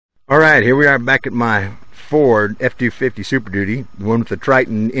Alright, here we are back at my Ford F-250 Super Duty, the one with the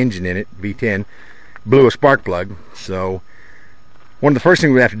Triton engine in it, V10. Blew a spark plug, so one of the first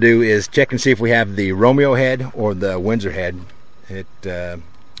things we have to do is check and see if we have the Romeo head or the Windsor head.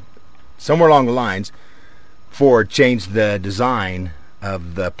 Somewhere along the lines, Ford changed the design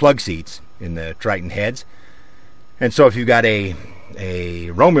of the plug seats in the Triton heads, and so if you've got a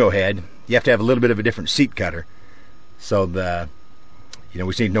Romeo head, you have to have a little bit of a different seat cutter. So we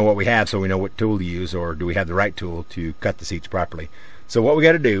just need to know what we have so we know what tool to use, or do we have the right tool to cut the seats properly. So what we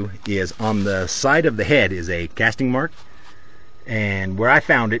got to do is, on the side of the head is a casting mark, and where I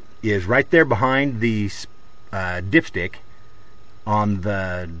found it is right there behind the dipstick on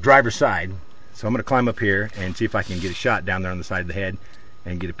the driver's side. So I'm going to climb up here and see if I can get a shot down there on the side of the head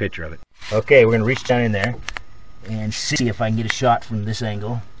and get a picture of it. Okay, we're going to reach down in there and see if I can get a shot from this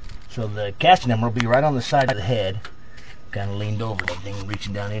angle. So the casting number will be right on the side of the head. Kind of leaned over that thing,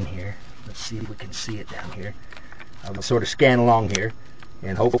 reaching down in here. Let's see if we can see it down here. I'll sort of scan along here,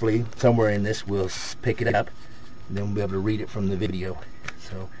 and hopefully somewhere in this we'll pick it up, and then we'll be able to read it from the video.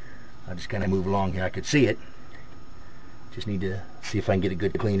 So I'll just kind of move along here. I could see it. Just need to see if I can get a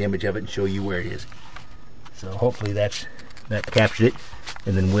good clean image of it and show you where it is. So hopefully that captured it,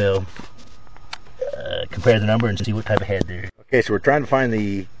 and then we'll compare the number and see what type of head there is. Okay, so we're trying to find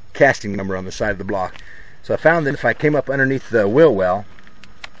the casting number on the side of the block. So I found that if I came up underneath the wheel well,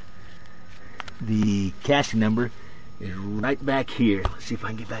 the casting number is right back here. Let's see if I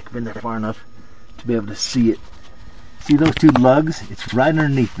can get back up in there far enough to be able to see it. See those two lugs? It's right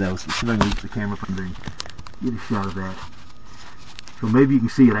underneath those. Let's see if I can reach the camera from there and get a shot of that. So maybe you can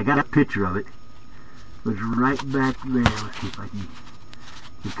see it. I got a picture of it. It's right back there. Let's see if I can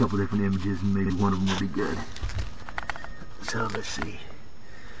get a couple different images, and maybe one of them will be good. So let's see.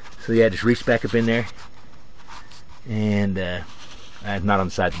 So yeah, just reach back up in there. And not on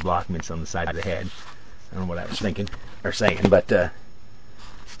the side of the block, I mean it's on the side of the head. I don't know what I was thinking or saying, but yeah,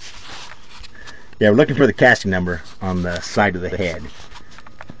 we're looking for the casting number on the side of the head.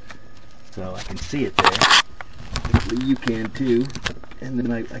 So I can see it there. Hopefully you can too. And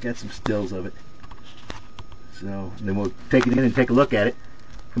then I got some stills of it. So then we'll take it in and take a look at it,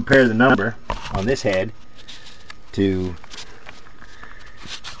 compare the number on this head to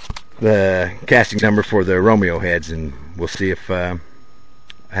the casting number for the Romeo heads, and we'll see if I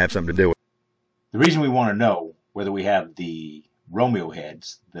have something to do with it. The reason we want to know whether we have the Romeo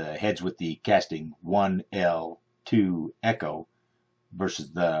heads, the heads with the casting 1L 2 Echo,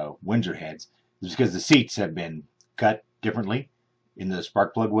 versus the Windsor heads, is because the seats have been cut differently in the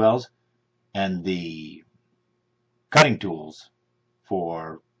spark plug wells, and the cutting tools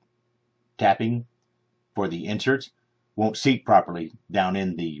for tapping for the inserts won't seat properly down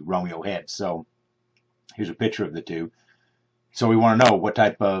in the Romeo head. So here's a picture of the two. So we want to know what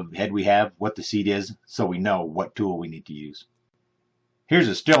type of head we have, what the seat is, so we know what tool we need to use. Here's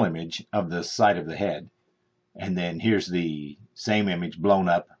a still image of the side of the head, and then here's the same image blown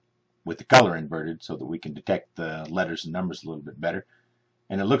up with the color inverted so that we can detect the letters and numbers a little bit better.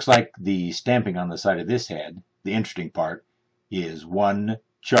 And it looks like the stamping on the side of this head, the interesting part, is 1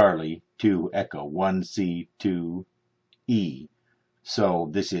 Charlie 2 Echo, 1C 2 E. So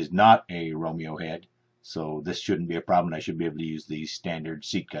this is not a Romeo head, so this shouldn't be a problem. I should be able to use these standard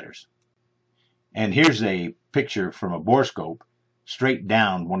seat cutters. And here's a picture from a borescope straight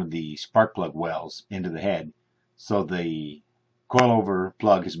down one of the spark plug wells into the head. So the coilover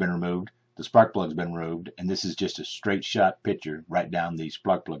plug has been removed, the spark plug's been removed, and this is just a straight shot picture right down the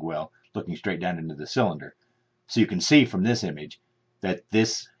spark plug well, looking straight down into the cylinder. So you can see from this image that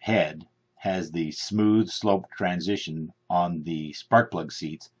this head has the smooth slope transition on the spark plug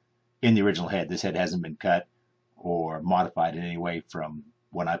seats in the original head. This head hasn't been cut or modified in any way from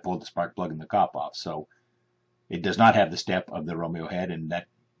when I pulled the spark plug and the cop off. So it does not have the step of the Romeo head, and that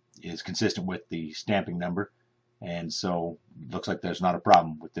is consistent with the stamping number. And so it looks like there's not a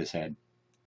problem with this head.